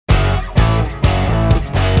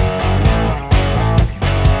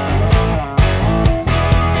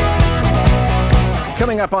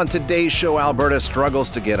Coming up on today's show, Alberta struggles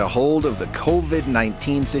to get a hold of the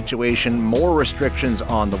COVID-19 situation. More restrictions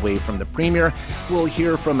on the way from the Premier. We'll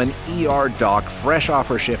hear from an ER doc fresh off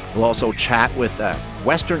her shift. We'll also chat with the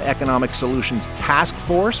Western Economic Solutions Task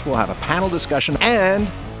Force. We'll have a panel discussion and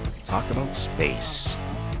talk about space.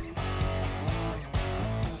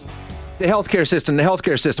 The healthcare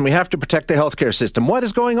system. We have to protect the healthcare system. What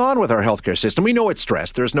is going on with our healthcare system? We know it's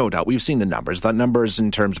stressed. There's no doubt. We've seen the numbers. The numbers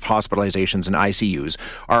in terms of hospitalizations and ICUs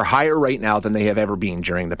are higher right now than they have ever been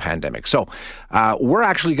during the pandemic. So we're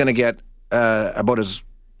actually going to get about as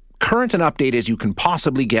current an update as you can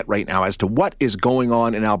possibly get right now as to what is going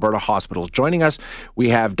on in Alberta hospitals. Joining us, we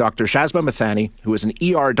have Dr. Shazma Mithani, who is an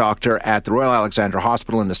ER doctor at the Royal Alexandra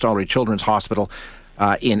Hospital and the Stollery Children's Hospital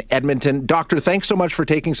in Edmonton. Doctor, thanks so much for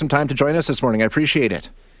taking some time to join us this morning. I appreciate it.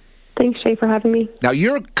 Thanks, Shay, for having me. Now,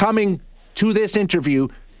 you're coming to this interview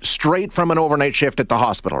straight from an overnight shift at the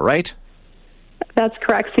hospital, right? That's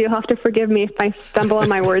correct. So you'll have to forgive me if I stumble on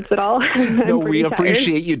my words at all. No, we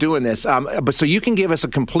appreciate you doing this. But so you can give us a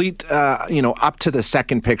complete, up to the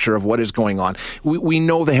second picture of what is going on. We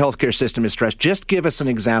know the healthcare system is stressed. Just give us an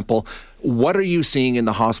example. What are you seeing in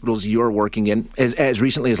the hospitals you're working in as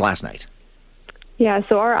recently as last night? Yeah,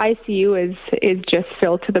 so our ICU is just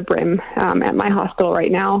filled to the brim at my hospital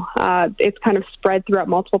right now. It's kind of spread throughout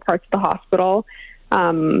multiple parts of the hospital,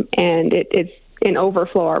 and it's in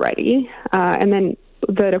overflow already. And then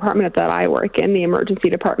the department that I work in, the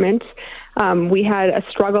emergency department, we had a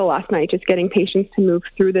struggle last night just getting patients to move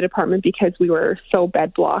through the department because we were so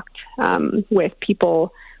bed blocked with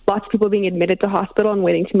lots of people being admitted to hospital and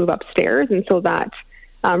waiting to move upstairs. And so that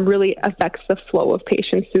really affects the flow of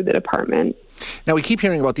patients through the department. Now, we keep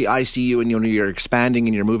hearing about the ICU and you're expanding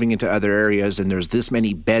and you're moving into other areas and there's this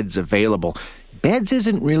many beds available. Beds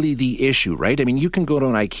isn't really the issue, right? I mean, you can go to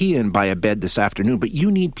an IKEA and buy a bed this afternoon, but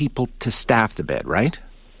you need people to staff the bed, right?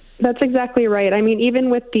 That's exactly right. I mean,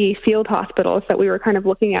 even with the field hospitals that we were kind of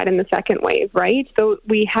looking at in the second wave, right? So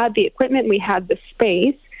we had the equipment, we had the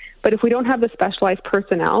space, but if we don't have the specialized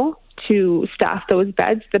personnel to staff those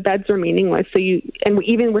beds, the beds are meaningless.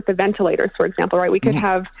 Even with the ventilators, for example, right? We could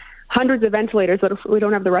have hundreds of ventilators, but if we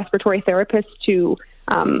don't have the respiratory therapists to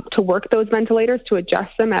work those ventilators, to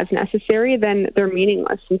adjust them as necessary, then they're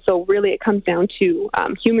meaningless. And so really it comes down to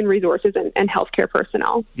human resources and healthcare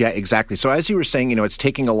personnel. Yeah, exactly. So as you were saying, it's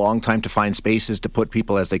taking a long time to find spaces to put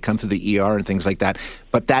people as they come through the ER and things like that.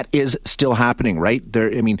 But that is still happening, right?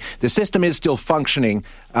 The system is still functioning,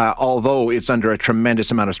 although it's under a tremendous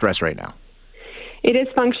amount of stress right now. It is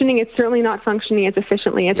functioning. It's certainly not functioning as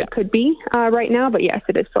efficiently as it could be right now, but yes,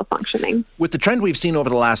 it is still functioning. With the trend we've seen over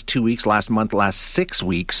the last 2 weeks, last month, last 6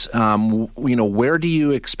 weeks, where do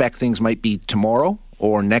you expect things might be tomorrow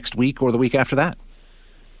or next week or the week after that?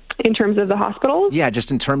 In terms of the hospitals? Yeah,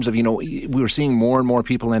 just in terms of, we were seeing more and more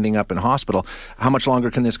people ending up in hospital. How much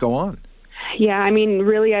longer can this go on? Yeah, I mean,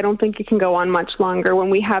 really, I don't think it can go on much longer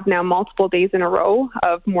when we have now multiple days in a row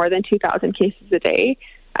of more than 2,000 cases a day.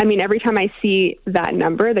 I mean, every time I see that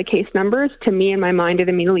number, the case numbers, to me in my mind, it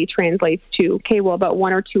immediately translates to, okay, well, about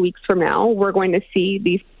 1 or 2 weeks from now, we're going to see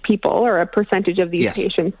these people or a percentage of these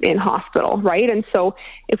patients in hospital, right? And so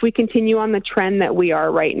if we continue on the trend that we are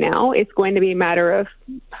right now, it's going to be a matter of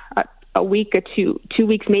a week or 2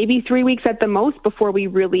 weeks, maybe 3 weeks at the most before we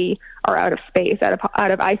really are out of space, out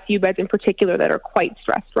of ICU beds in particular that are quite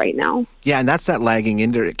stressed right now. Yeah, and that's that lagging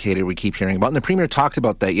indicator we keep hearing about. And the Premier talked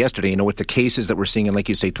about that yesterday, with the cases that we're seeing in, like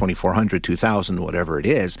you say, 2,400, 2,000, whatever it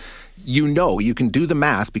is. You can do the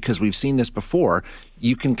math because we've seen this before.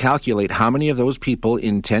 You can calculate how many of those people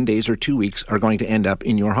in 10 days or 2 weeks are going to end up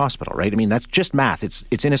in your hospital, right? I mean, that's just math.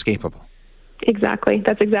 It's inescapable. Exactly.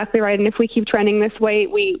 That's exactly right. And if we keep trending this way,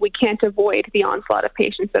 we can't avoid the onslaught of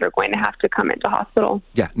patients that are going to have to come into hospital.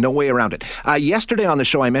 Yeah, no way around it. Yesterday on the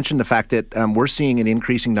show, I mentioned the fact that we're seeing an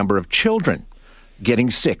increasing number of children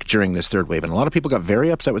getting sick during this third wave. And a lot of people got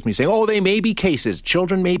very upset with me saying, they may be cases.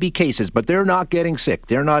 Children may be cases, but they're not getting sick.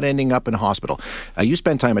 They're not ending up in hospital. You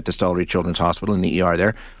spend time at the Stollery Children's Hospital in the ER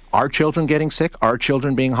there. Are children getting sick? Are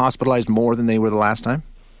children being hospitalized more than they were the last time?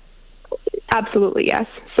 Absolutely, yes.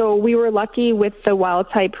 So we were lucky with the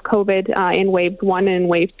wild-type COVID in Wave 1 and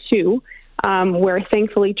Wave 2, where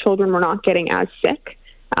thankfully children were not getting as sick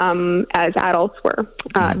as adults were.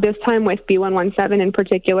 This time with B117 in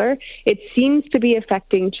particular, it seems to be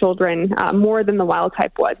affecting children more than the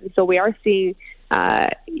wild-type was. And so we are seeing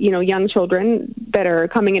young children that are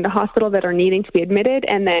coming into hospital that are needing to be admitted,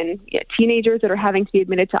 and then teenagers that are having to be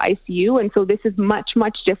admitted to ICU. And so this is much,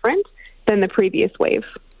 much different than the previous wave.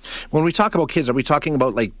 When we talk about kids, are we talking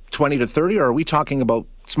about like 20 to 30, or are we talking about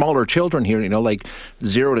smaller children here, like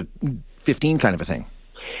 0 to 15 kind of a thing?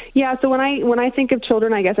 Yeah, so when I think of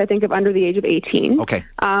children, I guess I think of under the age of 18. Okay.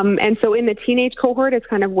 And so in the teenage cohort, it's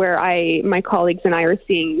kind of where my colleagues and I are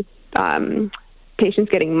seeing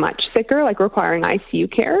patients getting much sicker, like requiring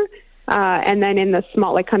ICU care. And then in the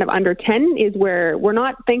small, like kind of under 10 is where we're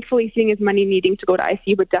not thankfully seeing as many needing to go to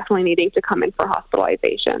ICU, but definitely needing to come in for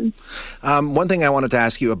hospitalization. One thing I wanted to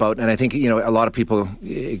ask you about, and I think, a lot of people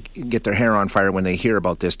get their hair on fire when they hear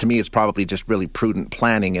about this. To me, it's probably just really prudent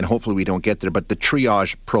planning, and hopefully we don't get there. But the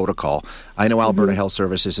triage protocol, I know Alberta Health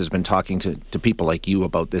Services has been talking to people like you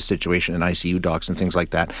about this situation and ICU docs and things like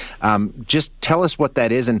that. Just tell us what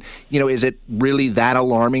that is, and, is it really that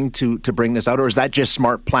alarming to bring this out, or is that just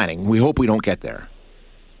smart planning? We hope we don't get there.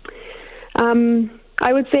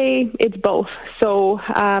 I would say it's both. So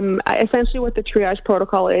essentially what the triage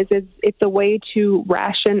protocol is it's a way to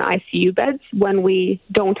ration ICU beds when we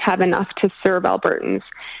don't have enough to serve Albertans.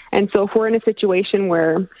 And so if we're in a situation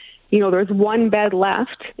where, there's one bed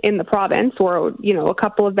left in the province or, a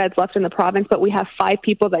couple of beds left in the province, but we have 5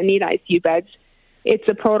 people that need ICU beds, it's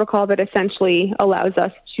a protocol that essentially allows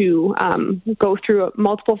us to go through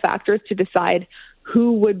multiple factors to decide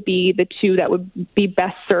who would be the 2 that would be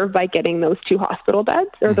best served by getting those 2 hospital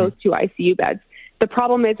beds or those 2 ICU beds. The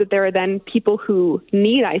problem is that there are then people who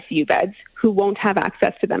need ICU beds who won't have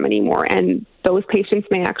access to them anymore, and those patients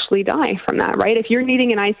may actually die from that, right? If you're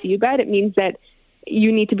needing an ICU bed, it means that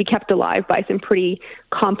you need to be kept alive by some pretty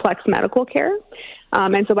complex medical care.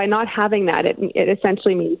 And so by not having that, it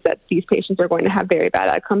essentially means that these patients are going to have very bad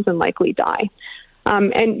outcomes and likely die.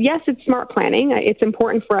 And yes, it's smart planning. It's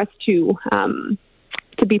important for us to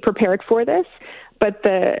be prepared for this. But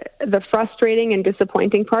the frustrating and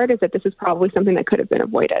disappointing part is that this is probably something that could have been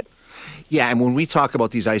avoided. Yeah, and when we talk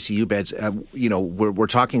about these ICU beds, we're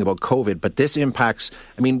talking about COVID, but this impacts,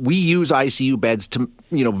 we use ICU beds to,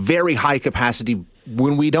 very high capacity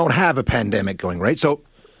when we don't have a pandemic going, right? So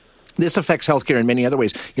this affects healthcare in many other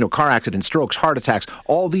ways. Car accidents, strokes, heart attacks,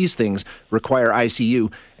 all these things require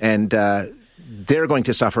ICU, and they're going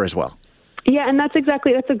to suffer as well. Yeah, and that's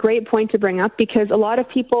a great point to bring up, because a lot of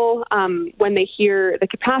people, when they hear the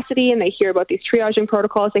capacity and they hear about these triaging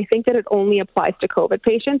protocols, they think that it only applies to COVID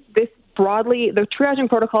patients. This broadly, the triaging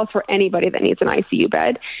protocol is for anybody that needs an ICU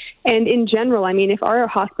bed. And in general, if our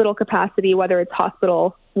hospital capacity, whether it's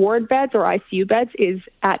hospital ward beds or ICU beds, is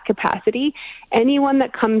at capacity, anyone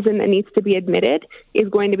that comes in that needs to be admitted is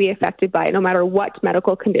going to be affected by it, no matter what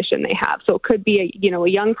medical condition they have. So it could be a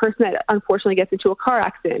young person that unfortunately gets into a car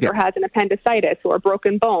accident or has an appendicitis or a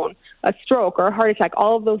broken bone, a stroke or a heart attack.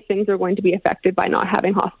 All of those things are going to be affected by not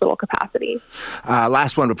having hospital capacity.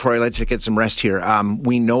 Last one before I let you get some rest here.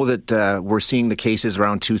 We know that we're seeing the cases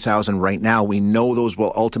around 2,000 right now. We know those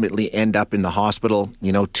will ultimately end up in the hospital,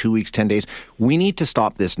 2 weeks, 10 days. We need to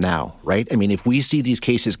stop this now, right? If we see these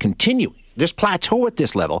cases continue, just plateau at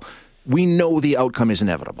this level, we know the outcome is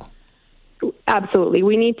inevitable. Absolutely.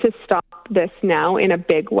 We need to stop this now in a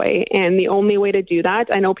big way. And the only way to do that,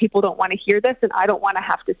 I know people don't want to hear this and I don't want to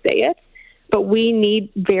have to say it, but we need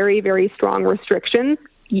very, very strong restrictions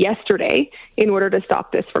yesterday in order to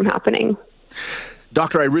stop this from happening.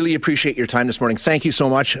 Doctor, I really appreciate your time this morning. Thank you so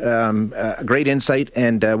much. Great insight,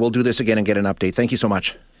 and we'll do this again and get an update. Thank you so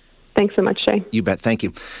much. Thanks so much, Shay. You bet. Thank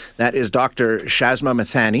you. That is Dr. Shazma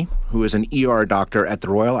Mithani, who is an ER doctor at the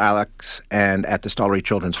Royal Alex and at the Stollery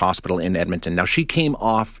Children's Hospital in Edmonton. Now, she came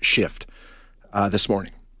off shift this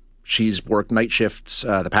morning. She's worked night shifts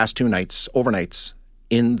the past 2 nights, overnights,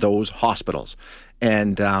 in those hospitals.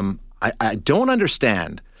 And I don't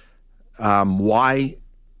understand why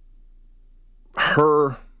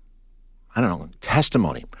her,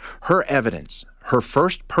 testimony, her evidence, her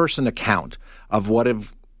first-person account of what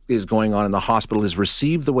is going on in the hospital is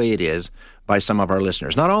received the way it is by some of our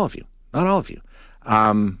listeners. Not all of you. Not all of you.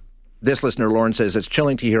 This listener, Lauren, says, it's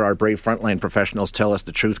chilling to hear our brave frontline professionals tell us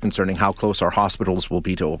the truth concerning how close our hospitals will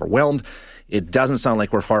be to overwhelmed. It doesn't sound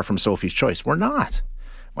like we're far from Sophie's choice. We're not.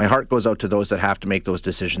 My heart goes out to those that have to make those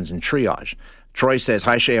decisions in triage. Troy says,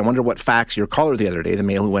 hi, Shay, I wonder what facts your caller the other day, the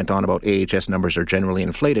male who went on about AHS numbers are generally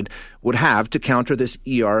inflated, would have to counter this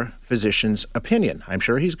ER physician's opinion. I'm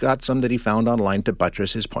sure he's got some that he found online to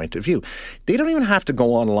buttress his point of view. They don't even have to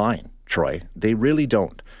go online, Troy. They really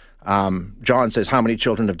don't. John says, how many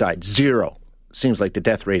children have died? 0. Seems like the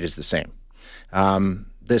death rate is the same.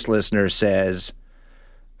 This listener says,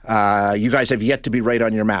 you guys have yet to be right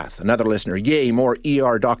on your math. Another listener, yay, more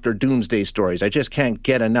ER Dr. Doomsday stories. I just can't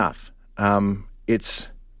get enough.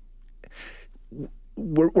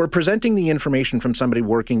 We're presenting the information from somebody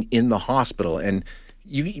working in the hospital, and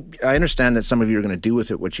I understand that some of you are going to do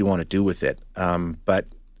with it what you want to do with it, but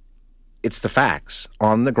it's the facts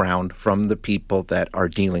on the ground from the people that are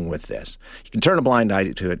dealing with this. You can turn a blind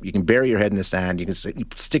eye to it. You can bury your head in the sand. You can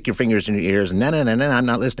stick your fingers in your ears and, no, I'm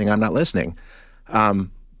not listening.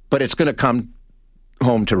 But it's going to come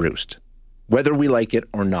home to roost, whether we like it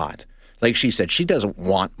or not. Like she said, she doesn't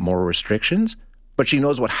want more restrictions, but she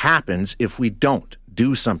knows what happens if we don't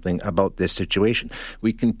do something about this situation.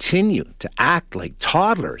 We continue to act like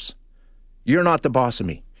toddlers. You're not the boss of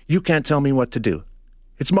me. You can't tell me what to do.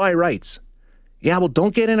 It's my rights. Yeah, well,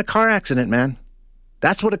 don't get in a car accident, man.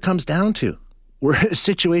 That's what it comes down to. We're in a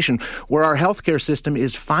situation where our healthcare system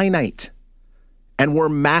is finite and we're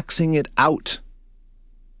maxing it out.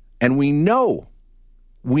 And we know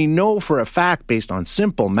for a fact, based on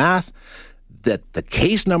simple math, that the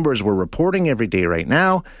case numbers we're reporting every day right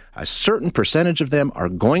now, a certain percentage of them are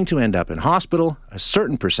going to end up in hospital, a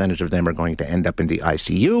certain percentage of them are going to end up in the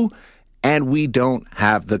ICU, and we don't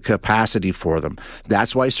have the capacity for them.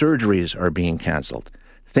 That's why surgeries are being canceled.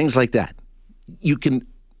 Things like that. You can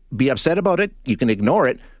be upset about it, you can ignore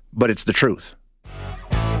it, but it's the truth.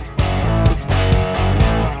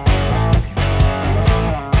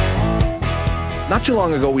 Not too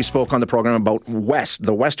long ago, we spoke on the program about WEST,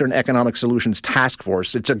 the Western Economic Solutions Task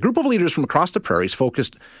Force. It's a group of leaders from across the prairies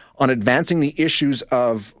focused on advancing the issues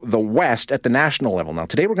of the West at the national level. Now,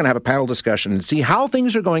 today we're going to have a panel discussion and see how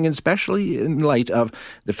things are going, especially in light of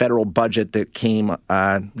the federal budget that came,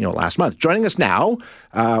 last month. Joining us now,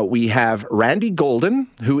 we have Randy Golden,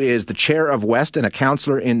 who is the chair of WEST and a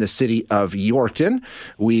councillor in the city of Yorkton.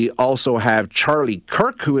 We also have Charlie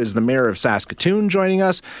Kirk, who is the mayor of Saskatoon, joining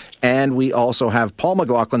us. And we also have Paul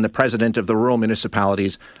McLaughlin, the president of the Rural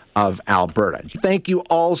Municipalities of Alberta. Thank you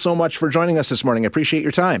all so much for joining us this morning. I appreciate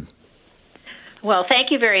your time. Well,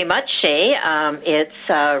 thank you very much, Shay.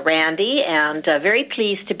 It's Randy, and very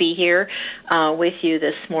pleased to be here with you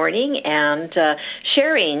this morning and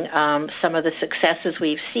sharing some of the successes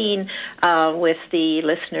we've seen with the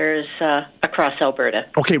listeners across Alberta.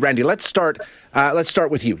 Okay, Randy, let's start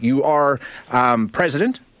with you. You are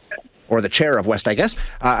president, or the chair of WEST, I guess,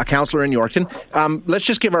 a councillor in Yorkton. Let's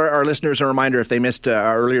just give our listeners a reminder if they missed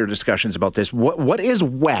our earlier discussions about this. What is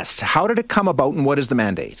WEST? How did it come about, and what is the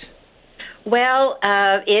mandate? Well,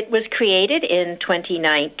 it was created in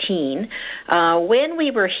 2019 when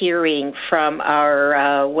we were hearing from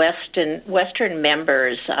our Western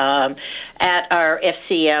members at our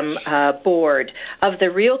FCM board of the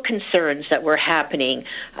real concerns that were happening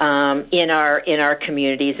in our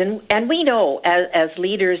communities, and we know as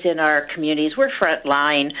leaders in our communities we're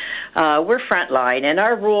frontline, and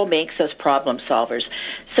our role makes us problem solvers.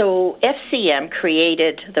 So FCM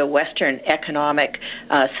created the Western Economic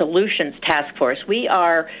Solutions Task Force. We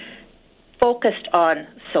are focused on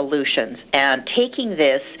solutions and taking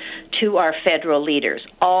this to our federal leaders,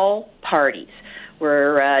 all parties.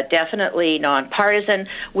 We're definitely nonpartisan.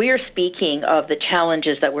 We are speaking of the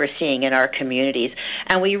challenges that we're seeing in our communities,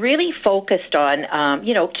 and we really focused on,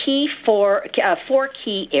 four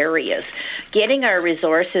key areas: getting our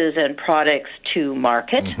resources and products to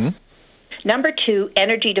market. Mm-hmm. Number 2,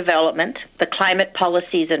 energy development, the climate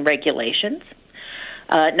policies and regulations.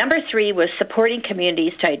 Number 3 was supporting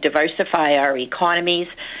communities to diversify our economies.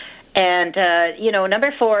 And,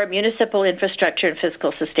 number 4, municipal infrastructure and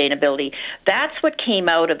fiscal sustainability. That's what came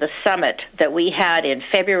out of the summit that we had in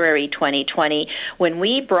February 2020 when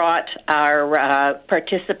we brought our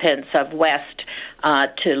participants of WEST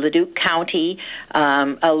to Leduc County,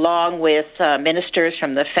 along with ministers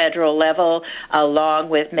from the federal level, along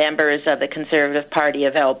with members of the Conservative Party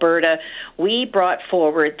of Alberta. We brought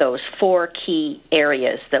forward those 4 key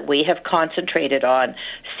areas that we have concentrated on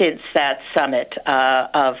since that summit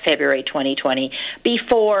of February 2020,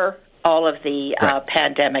 before all of the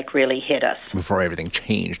pandemic really hit us. Before everything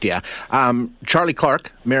changed, yeah. Charlie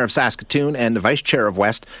Clark, Mayor of Saskatoon and the Vice Chair of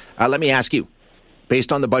WEST, let me ask you,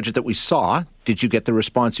 based on the budget that we saw, did you get the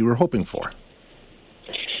response you were hoping for?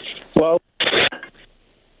 Well,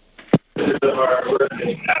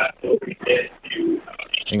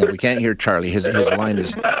 hang on, we can't hear Charlie. His line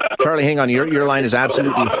is... Charlie, hang on. Your line is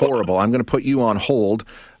absolutely horrible. I'm going to put you on hold,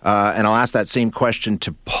 and I'll ask that same question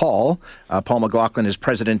to Paul. Paul McLaughlin is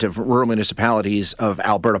president of Rural Municipalities of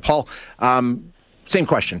Alberta. Paul, same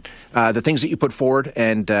question. The things that you put forward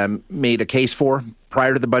and made a case for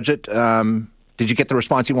prior to the budget, did you get the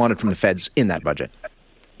response you wanted from the feds in that budget?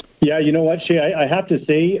 Yeah, you know what, Shay, I have to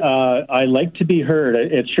say, I like to be heard.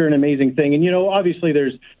 It's sure an amazing thing. And, obviously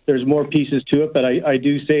there's more pieces to it, but I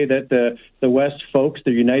do say that the West folks,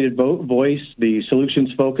 the united voice, the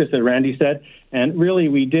solutions focus that Randy said, and really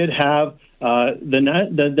we did have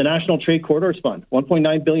the National Trade Corridors Fund,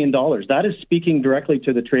 $1.9 billion. That is speaking directly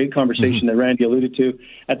to the trade conversation that Randy alluded to.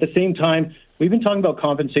 At the same time, we've been talking about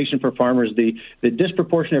compensation for farmers, the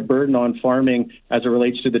disproportionate burden on farming as it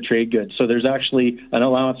relates to the trade goods. So there's actually an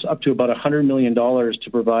allowance up to about $100 million to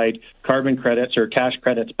provide carbon credits or cash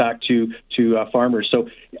credits back to farmers. So,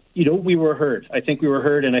 we were heard. I think we were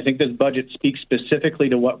heard, and I think this budget speaks specifically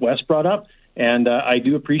to what Wes brought up. And I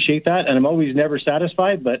do appreciate that, and I'm always never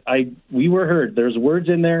satisfied, but we were heard. There's words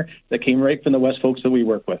in there that came right from the West folks that we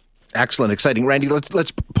work with. Excellent, exciting. Randy,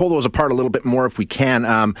 let's pull those apart a little bit more if we can.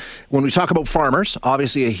 When we talk about farmers,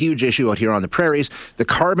 obviously a huge issue out here on the prairies. The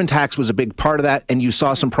carbon tax was a big part of that, and you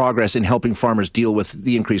saw some progress in helping farmers deal with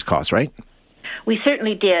the increased costs, right? We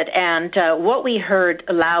certainly did, and what we heard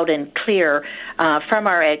loud and clear from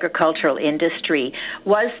our agricultural industry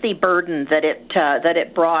was the burden that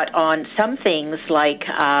it brought on some things like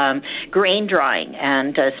grain drying,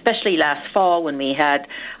 and especially last fall when we had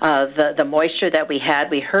the moisture that we had.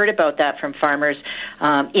 We heard about that from farmers.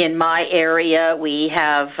 In my area, we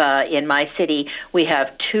have in my city we have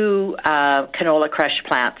 2 canola crush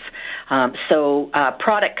plants. So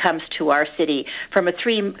product comes to our city from a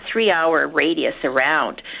three-hour radius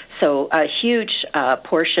around. So a huge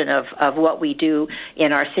portion of what we do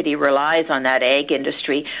in our city relies on that ag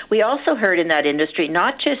industry. We also heard in that industry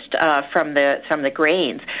not just from the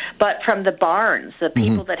grains, but from the barns, the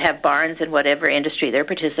people that have barns in whatever industry they're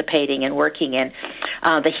participating and working in.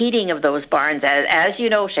 The heating of those barns, as you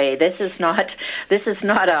know, Shay, this is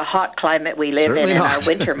not a hot climate we live in, and our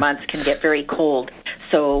winter months can get very cold.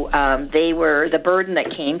 So they were the burden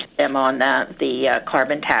that came to them on the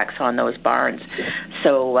carbon tax on those barns.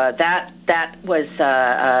 So that was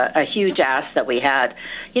a huge ask that we had.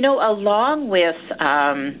 Along with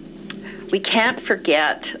we can't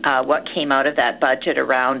forget what came out of that budget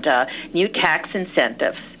around new tax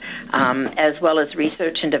incentives. As well as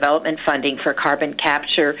research and development funding for carbon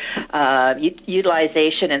capture,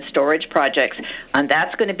 utilization and storage projects. And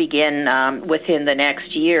that's going to begin within the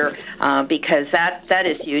next year because that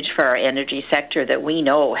is huge for our energy sector that we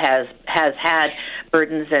know has had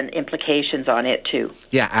burdens and implications on it too.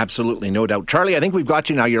 Yeah, absolutely, no doubt. Charlie, I think we've got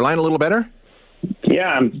you now. Your line a little better?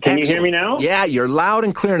 Yeah, can you hear me now? Yeah, you're loud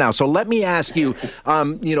and clear now. So let me ask you,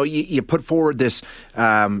 you put forward this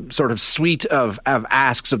sort of suite of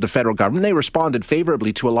asks of the federal government. They responded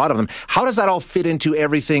favorably to a lot of them. How does that all fit into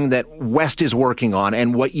everything that West is working on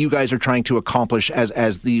and what you guys are trying to accomplish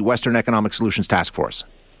as the Western Economic Solutions Task Force?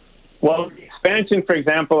 Well, the expansion, for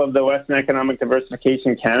example, of the Western Economic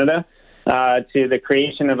Diversification Canada to the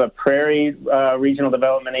creation of a Prairie Regional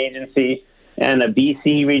Development Agency and a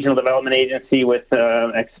BC Regional Development Agency with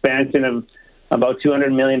expansion of about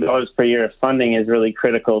 $200 million per year of funding is really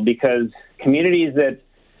critical because communities that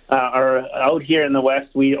are out here in the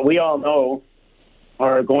West, we all know,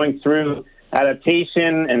 are going through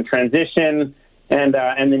adaptation and transition and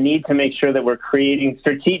the need to make sure that we're doing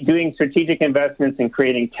strategic investments in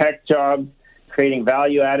creating tech jobs, creating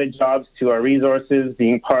value-added jobs to our resources,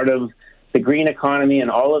 being part of the green economy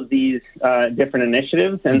and all of these different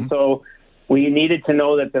initiatives. And so we needed to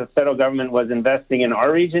know that the federal government was investing in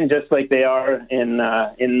our region, just like they are in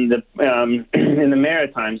the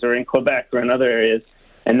Maritimes or in Quebec or in other areas.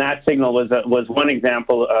 And that signal was one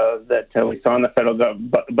example that we saw in the federal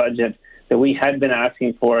budget that we had been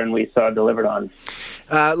asking for and we saw delivered on.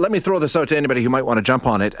 Let me throw this out to anybody who might want to jump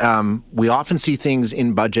on it. We often see things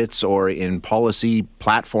in budgets or in policy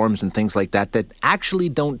platforms and things like that actually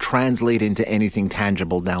don't translate into anything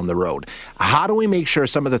tangible down the road. How do we make sure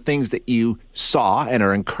some of the things that you saw and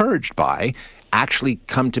are encouraged by actually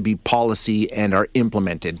come to be policy and are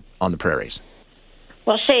implemented on the prairies?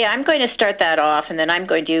 Well, Shay, I'm going to start that off, and then I'm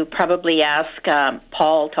going to probably ask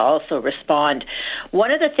Paul to also respond. One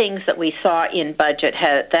of the things that we saw in budget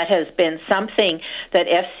that has been something that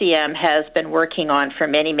FCM has been working on for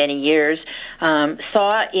many, many years,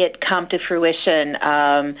 saw it come to fruition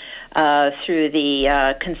through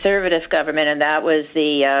the Conservative government, and that was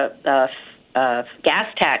the gas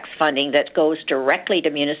tax funding that goes directly to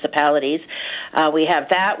municipalities. We have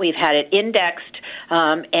that. We've had it indexed,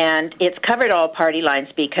 and it's covered all party lines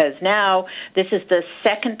because now this is the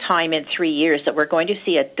second time in 3 years that we're going to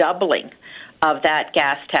see a doubling of that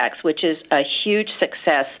gas tax, which is a huge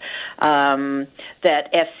success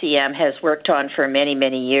that FCM has worked on for many,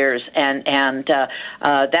 many years, and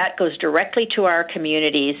that goes directly to our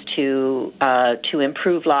communities to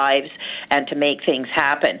improve lives and to make things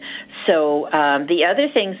happen. So the other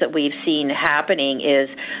things that we've seen happening is,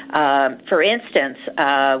 for instance,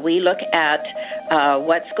 we look at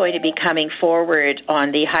what's going to be coming forward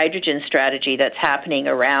on the hydrogen strategy that's happening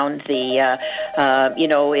around the,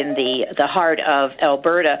 in the heart of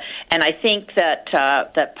Alberta, and I think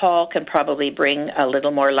that Paul can probably bring a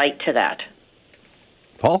little more light to that.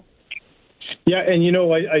 Paul? Yeah, and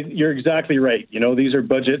you're exactly right. These are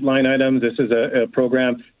budget line items. This is a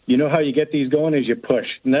program. You know how you get these going is you push.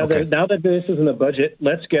 Now that this is in the budget,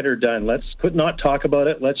 let's get her done. Let's not talk about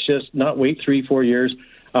it. Let's just not wait 3-4 years.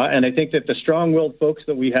 And I think that the strong-willed folks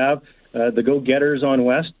that we have, the go-getters on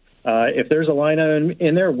West, if there's a line item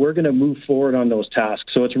in there, we're going to move forward on those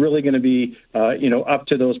tasks. So it's really going to be, up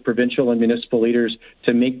to those provincial and municipal leaders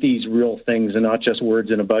to make these real things and not just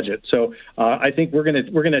words in a budget. So I think we're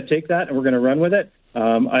going to take that and we're going to run with it.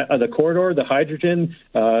 The corridor, the hydrogen,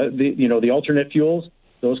 the alternate fuels.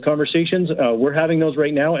 Those conversations, we're having those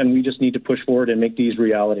right now, and we just need to push forward and make these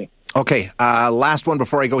reality. Okay, last one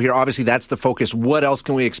before I go here. Obviously, that's the focus. What else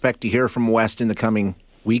can we expect to hear from West in the coming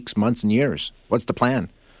weeks, months, and years? What's the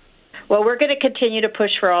plan? Well, we're going to continue to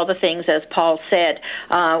push for all the things, as Paul said.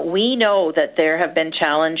 We know that there have been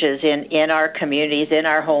challenges in our communities, in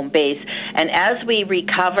our home base, and as we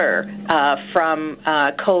recover from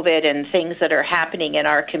COVID and things that are happening in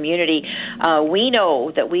our community, we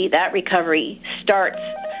know that that recovery starts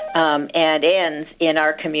and ends in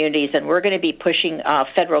our communities, and we're going to be pushing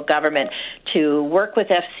federal government to work with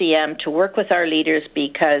FCM, to work with our leaders,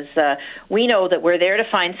 because we know that we're there to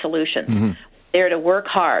find solutions. Mm-hmm. There to work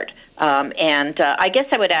hard. And I guess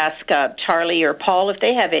I would ask Charlie or Paul if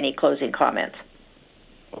they have any closing comments.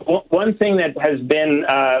 One thing that has been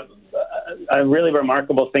a really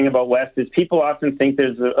remarkable thing about West is people often think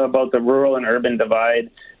there's about the rural and urban divide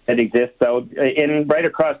that exists out right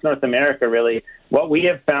across North America, really. What we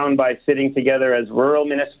have found by sitting together as rural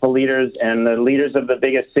municipal leaders and the leaders of the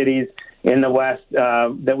biggest cities in the West,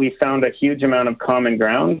 that we found a huge amount of common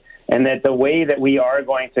ground. And that the way that we are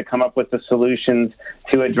going to come up with the solutions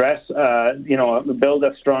to address, build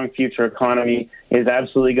a strong future economy is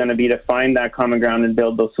absolutely going to be to find that common ground and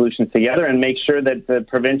build those solutions together and make sure that the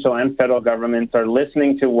provincial and federal governments are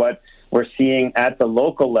listening to what we're seeing at the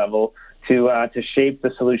local level to shape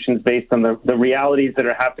the solutions based on the realities that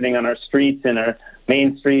are happening on our streets, in our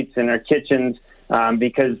main streets, in our kitchens.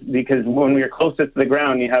 Because when we are closest to the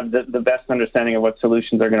ground, you have the best understanding of what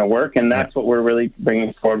solutions are going to work, and that's what we're really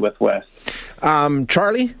bringing forward with West.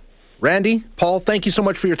 Charlie, Randy, Paul, thank you so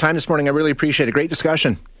much for your time this morning. I really appreciate it. Great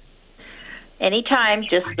discussion. Anytime,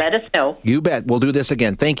 just let us know. You bet. We'll do this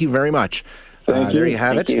again. Thank you very much. Thank you. There you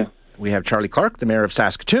have Thank it. You. We have Charlie Clark, the Mayor of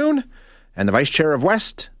Saskatoon, and the Vice Chair of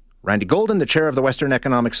West, Randy Golden, the Chair of the Western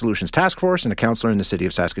Economic Solutions Task Force and a councillor in the City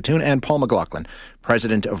of Saskatoon, and Paul McLaughlin,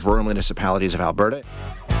 President of Rural Municipalities of Alberta.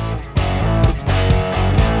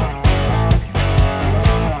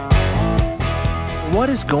 What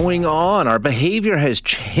is going on? Our behavior has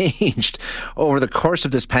changed over the course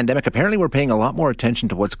of this pandemic. Apparently, we're paying a lot more attention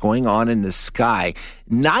to what's going on in the sky.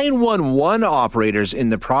 911 operators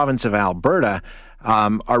in the province of Alberta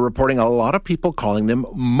are reporting a lot of people calling them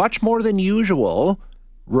much more than usual,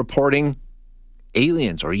 reporting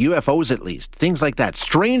aliens or UFOs, at least, things like that.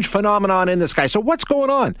 Strange phenomenon in the sky. So what's going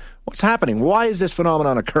on? What's happening? Why is this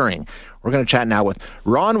phenomenon occurring? We're going to chat now with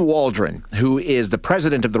Ron Waldron, who is the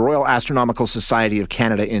president of the Royal Astronomical Society of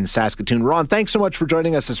Canada in Saskatoon. Ron, thanks so much for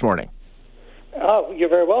joining us this morning. Oh, you're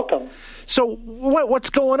very welcome. So what's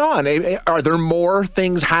going on? Are there more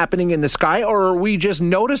things happening in the sky, or are we just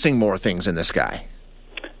noticing more things in the sky?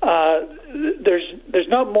 There's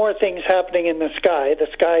not more things happening in the sky. The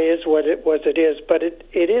sky is what it is, but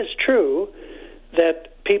it is true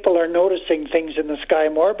that people are noticing things in the sky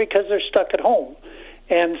more because they're stuck at home.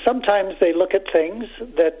 And sometimes they look at things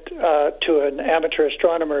that to an amateur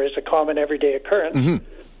astronomer is a common everyday occurrence,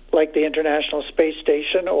 like the International Space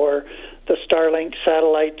Station or the Starlink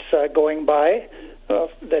satellites going by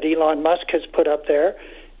that Elon Musk has put up there.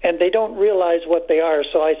 And they don't realize what they are,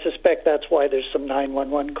 so I suspect that's why there's some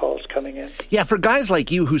 911 calls coming in. Yeah, for guys like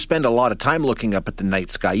you who spend a lot of time looking up at the night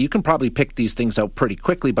sky, you can probably pick these things out pretty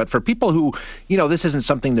quickly. But for people who, this isn't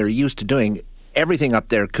something they're used to doing, everything up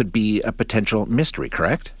there could be a potential mystery,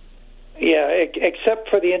 correct? Yeah, except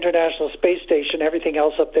for the International Space Station, everything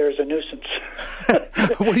else up there is a nuisance.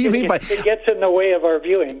 What do you mean by... It gets in the way of our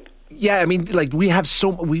viewing. Yeah, I mean, like we have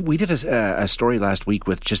we did a story last week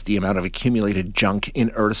with just the amount of accumulated junk in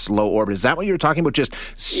Earth's low orbit. Is that what you were talking about? Just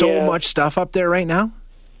so much stuff up there right now?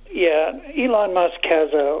 Yeah, Elon Musk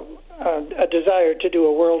has a desire to do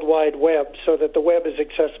a World Wide Web so that the web is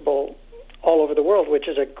accessible all over the world, which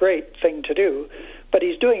is a great thing to do. But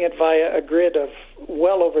he's doing it via a grid of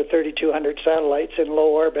well over 3,200 satellites in low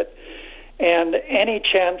orbit. And any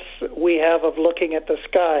chance we have of looking at the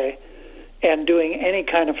sky and doing any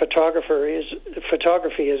kind of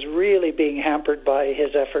photography is really being hampered by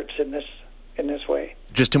his efforts in this way.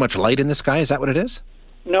 Just too much light in the sky? Is that what it is?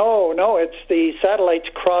 No, it's the satellites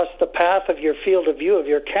cross the path of your field of view of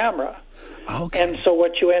your camera. Okay. And so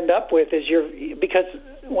what you end up with is because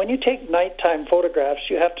when you take nighttime photographs,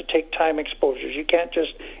 you have to take time exposures. You can't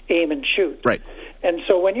just aim and shoot. Right. And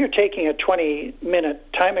so when you're taking a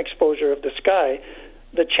 20-minute time exposure of the sky,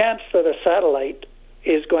 the chance that a satellite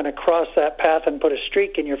is going to cross that path and put a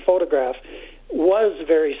streak in your photograph was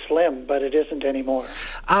very slim, but it isn't anymore.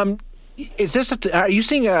 Are you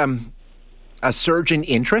seeing a surge in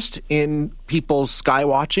interest in people sky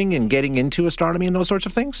watching and getting into astronomy and those sorts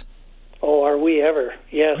of things? Oh, are we ever?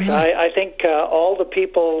 Yes. Really? I think all of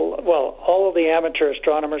the amateur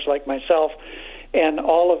astronomers like myself and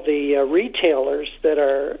all of the retailers that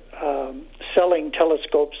are selling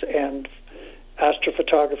telescopes and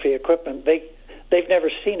astrophotography equipment, they've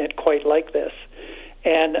never seen it quite like this.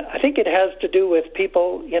 And I think it has to do with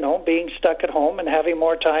people, being stuck at home and having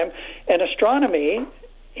more time. And astronomy,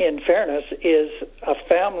 in fairness, is a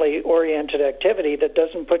family-oriented activity that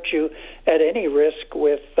doesn't put you at any risk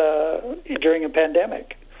during a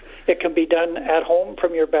pandemic. It can be done at home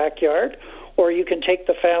from your backyard, or you can take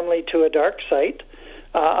the family to a dark site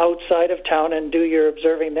outside of town and do your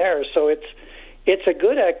observing there. So it's a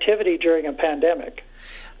good activity during a pandemic.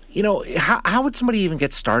 How would somebody even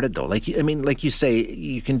get started, though? Like you say,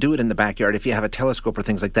 you can do it in the backyard if you have a telescope or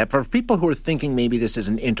things like that. For people who are thinking maybe this is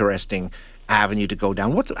an interesting avenue to go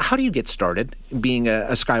down, how do you get started being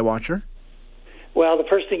a sky watcher? Well, the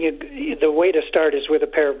first thing, the way to start is with a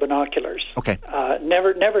pair of binoculars. Okay.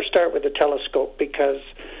 Never start with a telescope because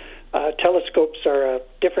telescopes are a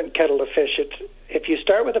different kettle of fish. If you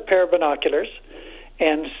start with a pair of binoculars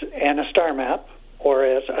and a star map, or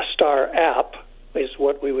as a star app is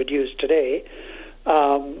what we would use today,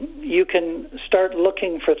 you can start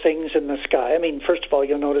looking for things in the sky. I mean, first of all,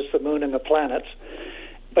 you'll notice the moon and the planets,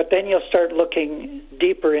 but then you'll start looking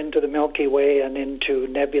deeper into the Milky Way and into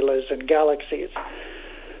nebulas and galaxies.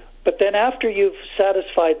 But then after you've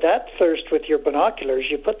satisfied that thirst with your binoculars,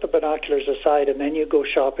 you put the binoculars aside and then you go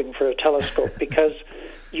shopping for a telescope because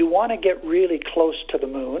you want to get really close to the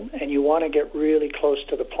moon and you want to get really close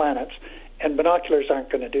to the planets. And binoculars aren't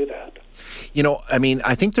going to do that.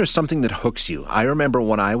 I think there's something that hooks you. I remember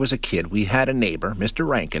when I was a kid, we had a neighbor, Mr.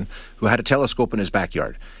 Rankin, who had a telescope in his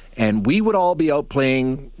backyard. And we would all be out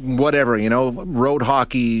playing whatever, road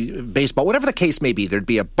hockey, baseball, whatever the case may be. There'd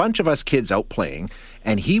be a bunch of us kids out playing.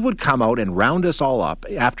 And he would come out and round us all up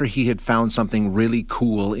after he had found something really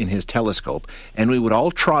cool in his telescope. And we would all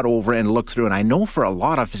trot over and look through. And I know for a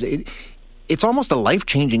lot of us, it's almost a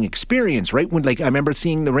life-changing experience, right? When, I remember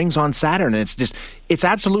seeing the rings on Saturn, and it's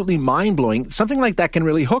absolutely mind-blowing. Something like that can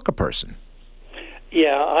really hook a person.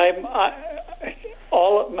 Yeah,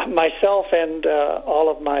 myself and all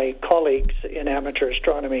of my colleagues in amateur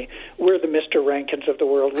astronomy, we're the Mr. Rankins of the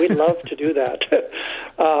world. We love to do that.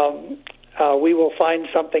 We will find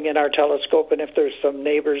something in our telescope, and if there's some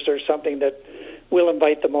neighbors or something, that we'll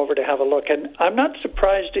invite them over to have a look. And I'm not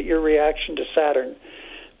surprised at your reaction to Saturn,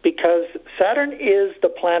 because Saturn is the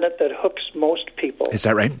planet that hooks most people. Is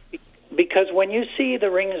that right? Because when you see the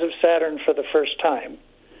rings of Saturn for the first time,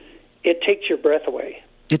 it takes your breath away.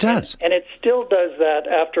 It does. And it still does that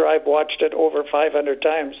after I've watched it over 500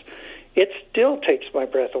 times. It still takes my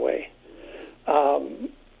breath away.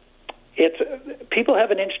 People have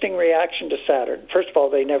an interesting reaction to Saturn. First of all,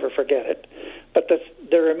 they never forget it. But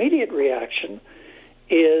their immediate reaction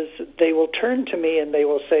is they will turn to me and they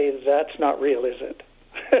will say, "That's not real, is it?"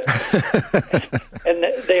 And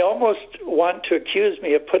they almost want to accuse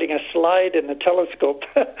me of putting a slide in the telescope.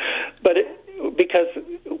 But because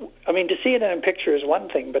to see it in a picture is one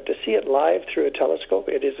thing, but to see it live through a telescope,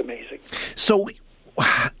 it is amazing. So,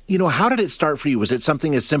 how did it start for you? Was it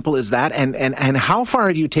something as simple as that? And how far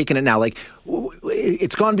have you taken it now?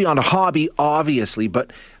 It's gone beyond a hobby, obviously,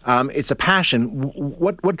 but it's a passion.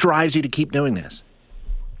 What drives you to keep doing this?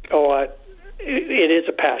 It is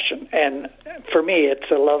a passion, and for me,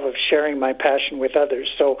 it's a love of sharing my passion with others.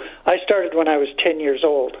 So I started when I was 10 years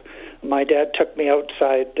old. My dad took me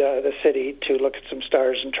outside the city to look at some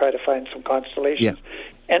stars and try to find some constellations,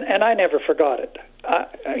 and I never forgot it.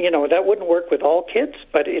 that wouldn't work with all kids,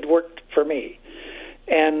 but it worked for me.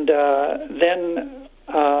 And then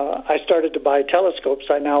I started to buy telescopes.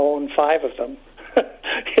 I now own 5 of them.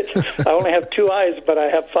 I only have 2 eyes, but I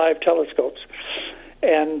have 5 telescopes.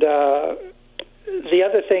 And the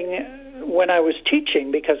other thing, when I was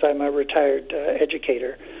teaching, because I'm a retired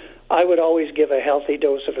educator, I would always give a healthy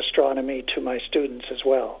dose of astronomy to my students as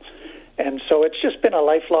well. And so it's just been a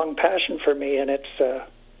lifelong passion for me, and it's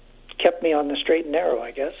kept me on the straight and narrow,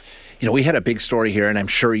 I guess. We had a big story here, and I'm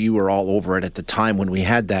sure you were all over it at the time when we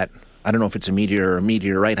had that. I don't know if it's a meteor or a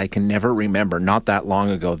meteorite. I can never remember, not that long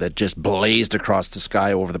ago, that just blazed across the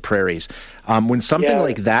sky over the prairies. When something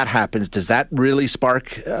like that happens, does that really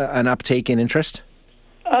spark an uptake in interest?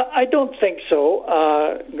 I don't think so.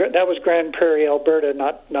 That was Grand Prairie, Alberta,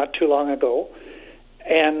 not too long ago.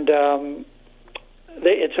 And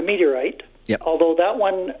it's a meteorite. Yep. Although that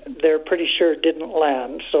one, they're pretty sure didn't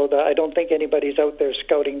land, so I don't think anybody's out there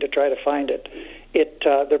scouting to try to find it.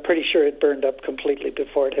 They're pretty sure it burned up completely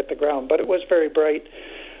before it hit the ground, but it was very bright.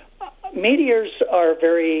 Meteors are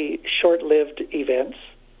very short-lived events,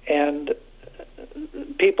 and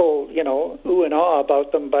people, ooh and ah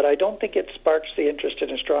about them, but I don't think it sparks the interest in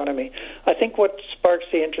astronomy. I think what sparks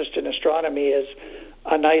the interest in astronomy is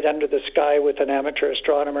a night under the sky with an amateur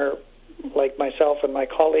astronomer like myself and my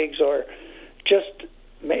colleagues, or just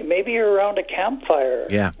maybe you're around a campfire,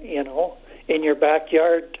 in your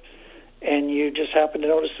backyard, and you just happen to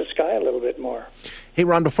notice the sky a little bit more. Hey,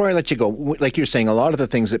 Ron, before I let you go, like you're saying, a lot of the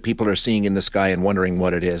things that people are seeing in the sky and wondering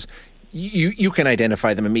what it is, you can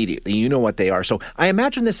identify them immediately. You know what they are. So I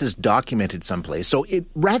imagine this is documented someplace. So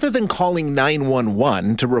rather than calling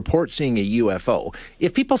 911 to report seeing a UFO,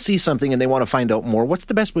 if people see something and they want to find out more, what's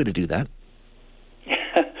the best way to do that?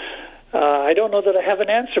 I don't know that I have an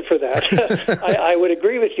answer for that. I would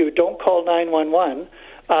agree with you. Don't call 911.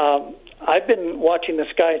 I've been watching the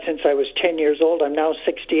sky since I was 10 years old. I'm now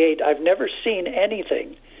 68. I've never seen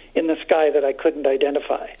anything in the sky that I couldn't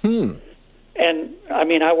identify. And,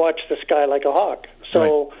 I watch the sky like a hawk.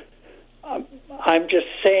 So I'm just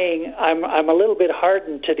saying I'm a little bit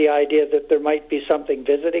hardened to the idea that there might be something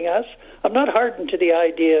visiting us. I'm not hardened to the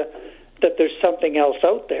idea that there's something else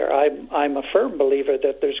out there. I'm a firm believer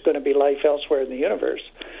that there's going to be life elsewhere in the universe,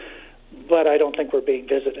 but I don't think we're being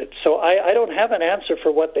visited. So I don't have an answer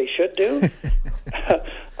for what they should do.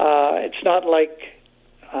 It's not like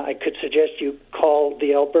I could suggest you call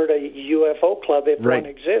the Alberta UFO Club if one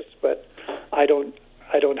exists, but I don't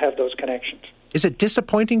have those connections. Is it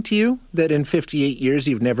disappointing to you that in 58 years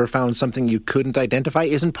you've never found something you couldn't identify?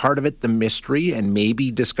 Isn't part of it the mystery and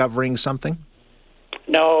maybe discovering something?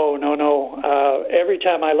 No. Every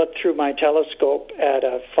time I look through my telescope at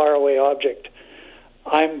a faraway object,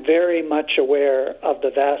 I'm very much aware of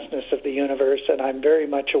the vastness of the universe, and I'm very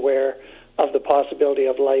much aware of the possibility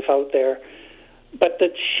of life out there. But the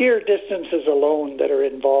sheer distances alone that are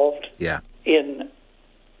involved in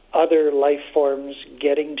other life forms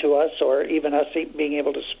getting to us, or even us being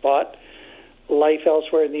able to spot life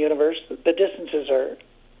elsewhere in the universe, the distances are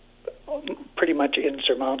pretty much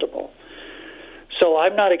insurmountable. So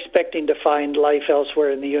I'm not expecting to find life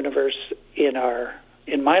elsewhere in the universe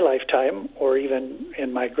in my lifetime, or even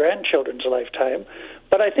in my grandchildren's lifetime.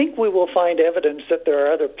 But I think we will find evidence that there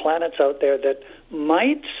are other planets out there that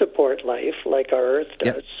might support life like our Earth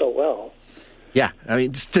does so well. Yeah,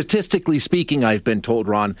 statistically speaking, I've been told,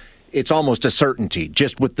 Ron, it's almost a certainty.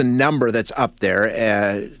 Just with the number that's up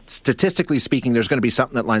there, statistically speaking, there's going to be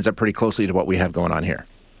something that lines up pretty closely to what we have going on here.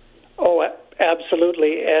 Oh,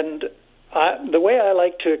 absolutely. And the way I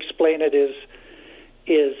like to explain it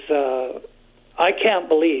is I can't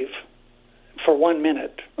believe for 1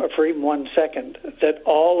 minute or for even 1 second that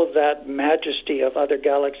all of that majesty of other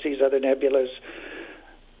galaxies, other nebulas,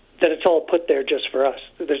 that it's all put there just for us.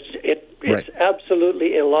 It's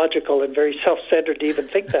absolutely illogical and very self-centered to even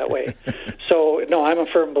think that way. So, no, I'm a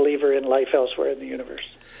firm believer in life elsewhere in the universe.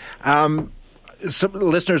 Some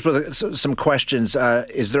listeners with some questions.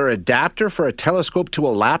 Is there an adapter for a telescope to a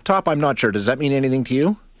laptop? I'm not sure. Does that mean anything to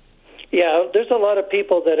you? Yeah, there's a lot of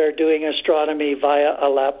people that are doing astronomy via a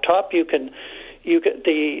laptop.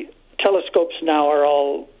 The telescopes now are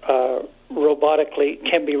all can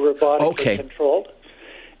be robotically controlled.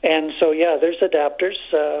 And so, there's adapters.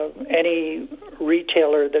 Any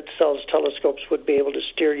retailer that sells telescopes would be able to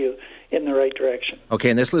steer you in the right direction. Okay,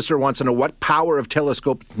 and this listener wants to know what power of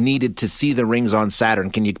telescope is needed to see the rings on Saturn.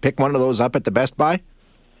 Can you pick one of those up at the Best Buy?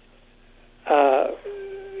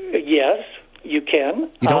 Yes, you can.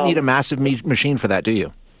 You don't need a massive machine for that, do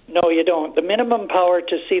you? No, you don't. The minimum power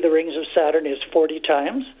to see the rings of Saturn is 40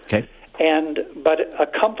 times. Okay. But a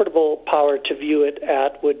comfortable power to view it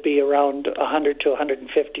at would be around 100 to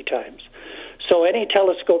 150 times. So any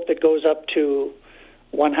telescope that goes up to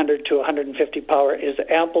 100 to 150 power is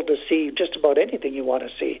ample to see just about anything you want to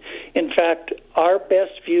see. In fact, our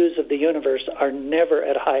best views of the universe are never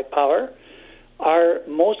at high power. Our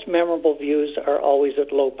most memorable views are always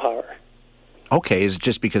at low power. Okay, is it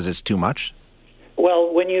just because it's too much?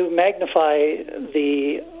 Well, when you magnify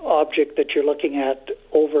the object that you're looking at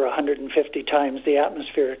over 150 times, the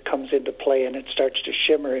atmosphere comes into play and it starts to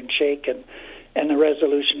shimmer and shake, and the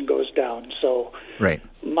resolution goes down. So right.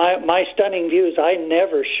 My stunning views, I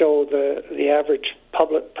never show the average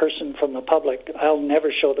public person from the public. I'll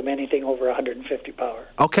never show them anything over 150 power.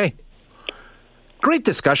 Okay. Great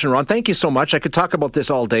discussion, Ron. Thank you so much. I could talk about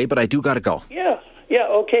this all day, but I do got to go. Yeah,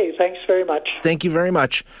 okay. Thanks very much. Thank you very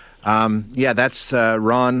much. That's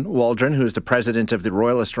Ron Waldron, who is the president of the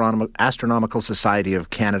Royal Astronomical Society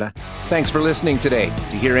of Canada. Thanks for listening today.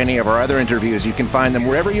 To hear any of our other interviews, you can find them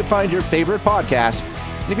wherever you find your favorite podcasts.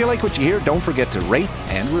 And if you like what you hear, don't forget to rate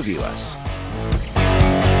and review us.